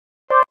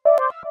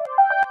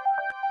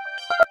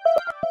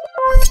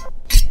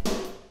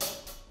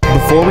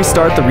Before we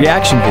start the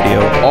reaction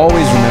video,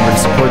 always remember to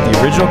support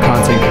the original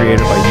content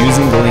creator by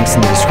using the links in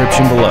the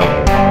description below.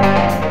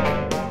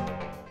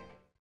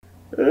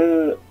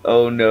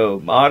 Oh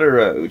no,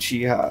 Madara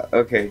Uchiha.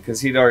 Okay,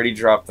 because he'd already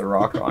dropped the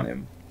rock on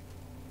him.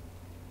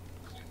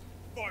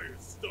 Fire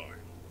style,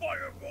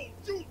 fireball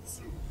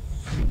jutsu.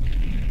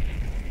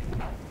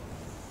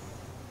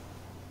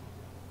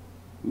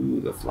 Ooh,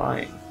 the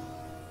flying.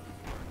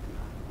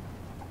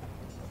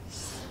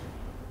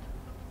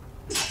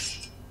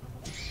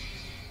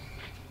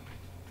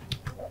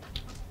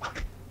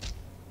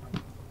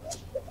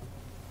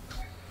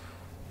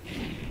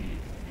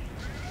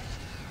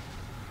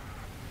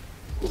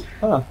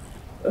 Huh,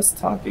 less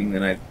talking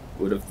than I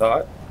would have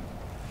thought.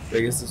 I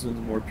guess this one's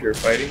more pure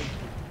fighting.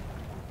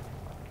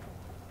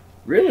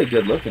 Really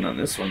good looking on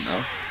this one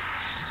though.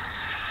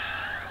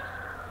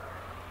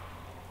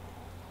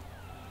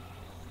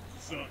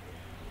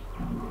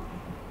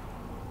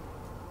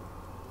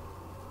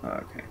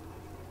 Okay.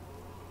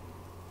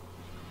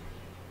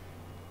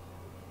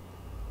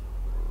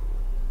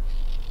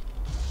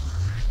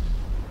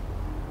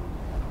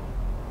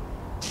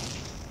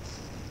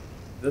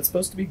 Is that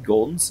supposed to be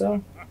golden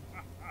cell?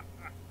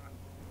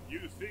 You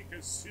think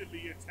a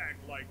silly attack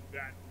like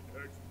that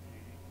would hurt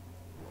me?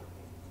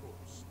 Of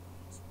course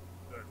not.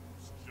 That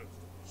was just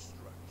a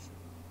distraction.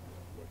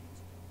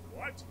 Wait,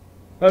 what?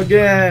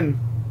 Again!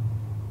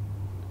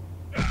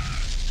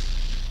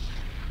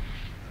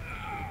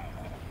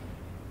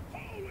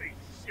 Holy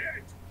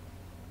shit!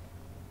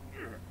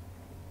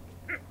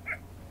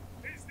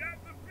 Is that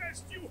the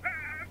best you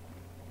have?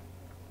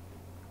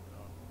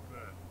 Not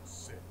bad,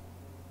 Seto.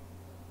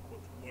 But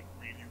what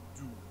will you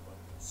do about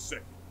the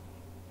second?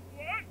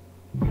 What?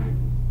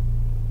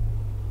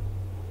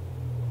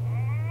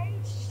 Oh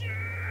shit!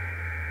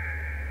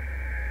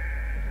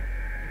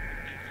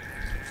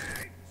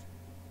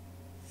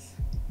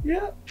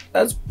 Yeah,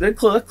 that's the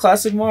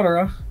classic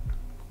Madara.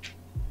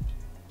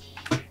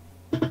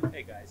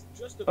 Hey guys,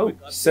 just a Oh,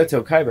 quick update.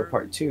 Seto Kaiba We're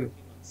Part 2. working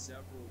on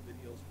several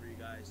videos for you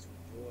guys to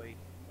enjoy,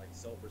 like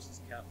Cell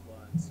vs.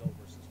 Kefla and Cell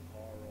vs.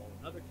 Carl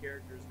and other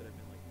characters that have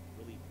been like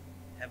really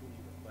heavily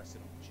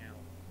requested on the channel.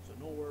 So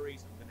no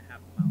worries, I'm gonna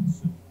have them out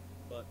soon.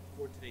 But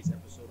for today's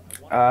episode,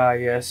 I want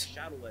to Yes.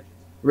 Shadow Legends.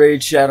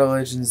 Raid Shadow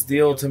Legends,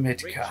 the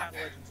ultimate Raid cop. Shadow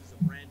Legends is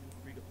a brand new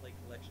free-to-play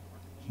collection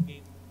RPG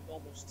game with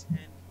almost 10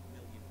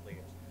 million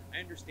players. I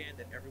understand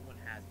that everyone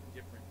has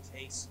different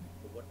tastes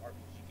for what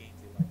RPG games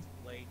they like to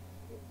play,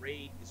 but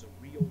Raid is a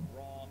real,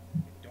 raw,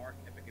 and dark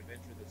epic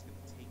adventure that's going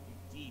to take you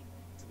deep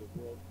into the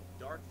world of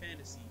dark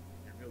fantasy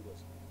and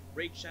realism.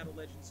 Raid Shadow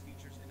Legends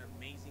features an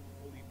amazing,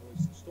 fully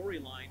voiced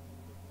storyline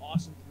with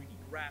awesome 3D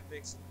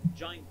graphics,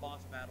 giant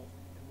boss battles,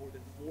 and more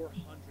than 400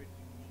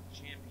 unique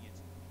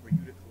champions for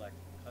you to collect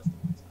and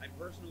customize. I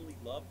personally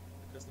love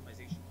the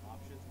customization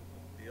options with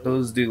the build.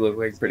 Those do look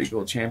like pretty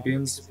cool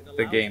champions.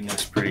 The game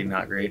looks pretty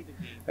not great.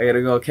 I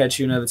gotta go, catch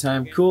you another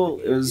time. Cool,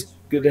 it was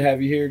good to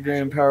have you here,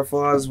 Grand and Powerful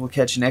Oz. We'll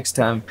catch you next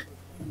time.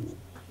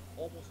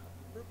 Almost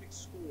a perfect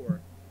score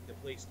in the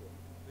Play Store.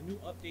 The new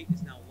update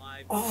is now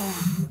live.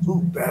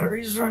 Oh,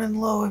 battery's running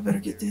low. I better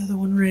get the other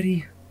one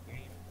ready.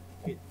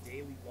 Get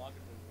daily login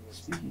rewards.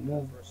 Speaking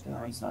of,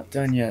 that one's not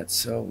done yet,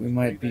 so we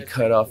might be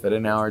cut off at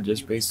an hour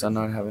just based on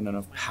not having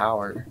enough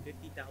power.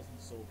 50,000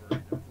 silver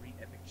and a free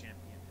epic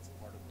champion as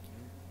part of the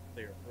new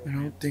player I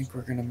program. don't think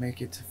we're gonna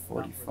make it to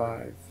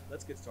 45.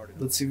 Let's get started.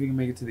 Let's see if we can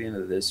make it to the end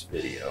of this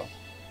video.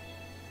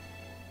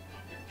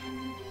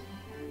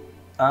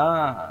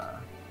 Ah,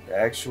 the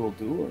actual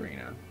duel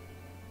arena.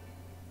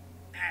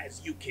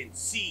 As you can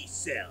see,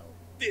 Cell,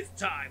 this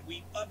time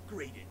we've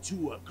upgraded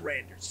to a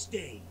grander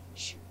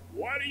stage.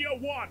 What do you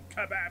want,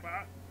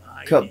 Kababa?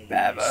 My Kababa.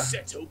 name is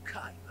Seto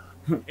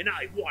Kaiba, and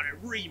I want a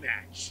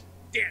rematch.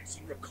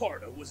 Dancing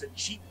Ricardo was a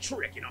cheap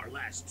trick in our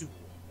last duel.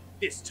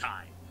 This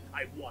time,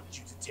 I want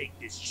you to take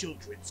this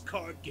children's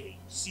card game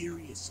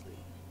seriously.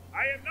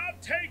 I am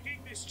not taking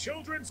this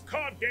children's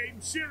card game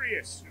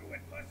serious. Do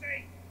it,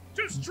 pussy.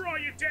 Just draw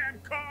your damn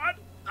card.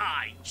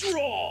 I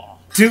draw!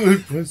 Dude,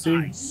 I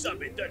pussy.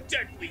 summon the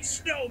Deadly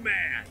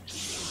Snowman!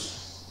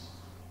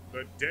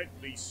 The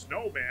Deadly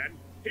Snowman?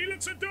 He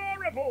looks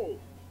adorable.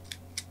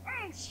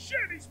 Oh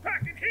shit, he's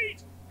packing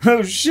heat.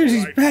 Oh shit,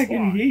 he's Right,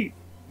 packing fine. heat.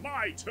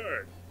 My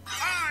turn.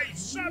 I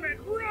summon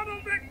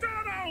Ronald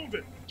McDonald.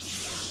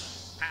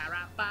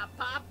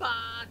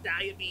 Para-pa-pa-pa,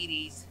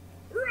 diabetes.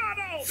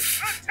 Ronald,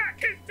 attack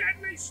his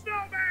Deadly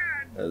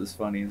Snowman. That was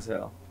funny as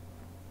hell.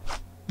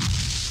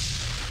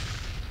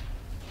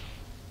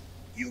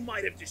 You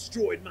might have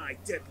destroyed my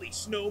Deadly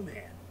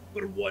Snowman,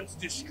 but once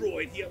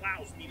destroyed, he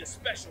allows me to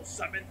special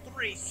summon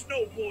 3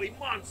 Snowboy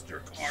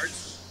monster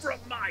cards from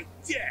my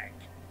deck.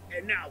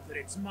 And now that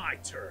it's my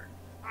turn,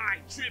 I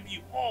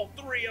tribute all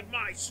 3 of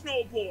my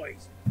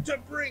Snowboys to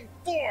bring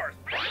forth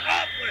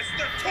Atlas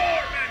the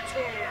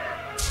Tormentor!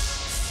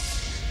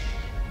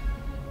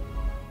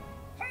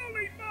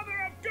 Holy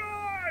Mother of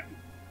God!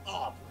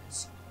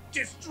 Atlas,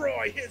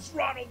 destroy his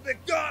Ronald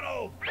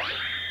McDonald!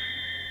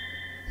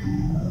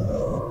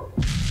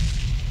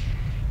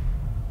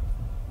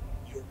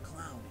 Your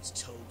clown is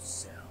Toad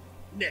Cell.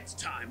 Next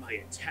time I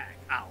attack,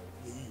 I'll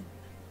win.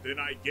 Then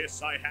I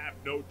guess I have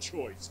no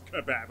choice,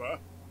 Kababa.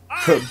 I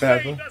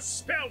Kababa. play the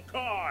spell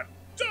card,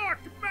 Dark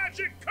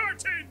Magic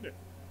Curtain.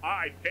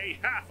 I pay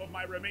half of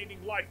my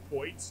remaining life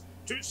points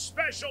to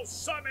special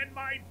summon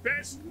my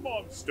best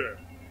monster,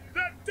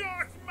 the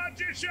Dark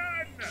Magician!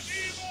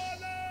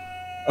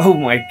 Evola! Oh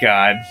my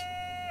god.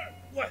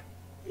 What?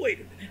 Wait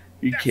a minute.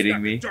 You That's kidding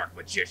not me? The Dark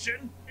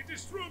Magician? It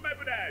is true, my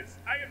Buddhas.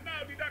 I am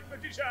now the Dark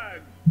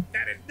Magician.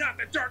 That is not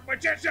the Dark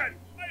Magician!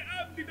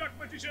 I am the Dark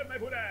Magician, my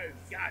Buddhas.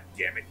 God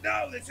damn it,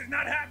 no, this is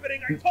not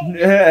happening! I told you to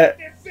Yeah.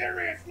 take this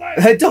seriously!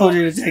 I told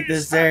you to take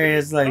this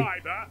seriously.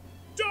 Kaiba,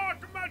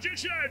 Dark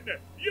Magician,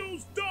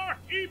 use Dark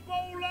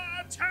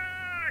Ebola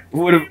attack.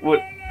 What? Oh,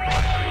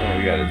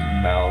 he got his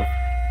mouth.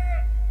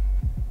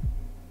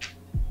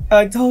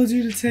 I told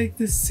you to take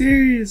this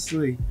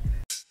seriously.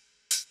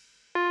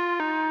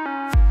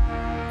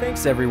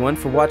 Thanks everyone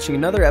for watching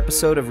another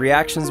episode of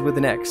Reactions with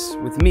an X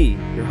with me,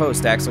 your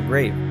host Axel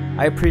Grave.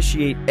 I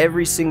appreciate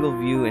every single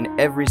view and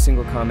every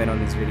single comment on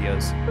these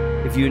videos.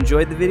 If you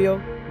enjoyed the video,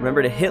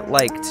 remember to hit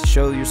like to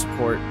show your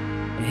support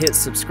and hit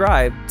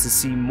subscribe to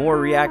see more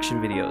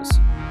reaction videos.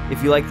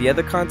 If you like the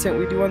other content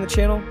we do on the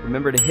channel,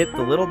 remember to hit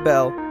the little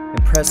bell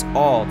and press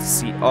all to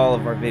see all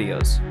of our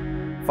videos.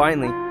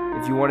 Finally,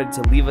 if you wanted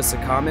to leave us a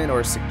comment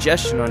or a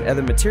suggestion on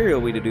other material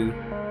we to do,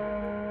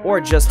 or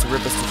just to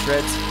rip us to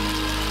shreds,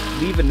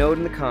 leave a note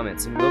in the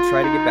comments and we'll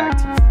try to get back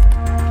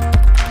to you.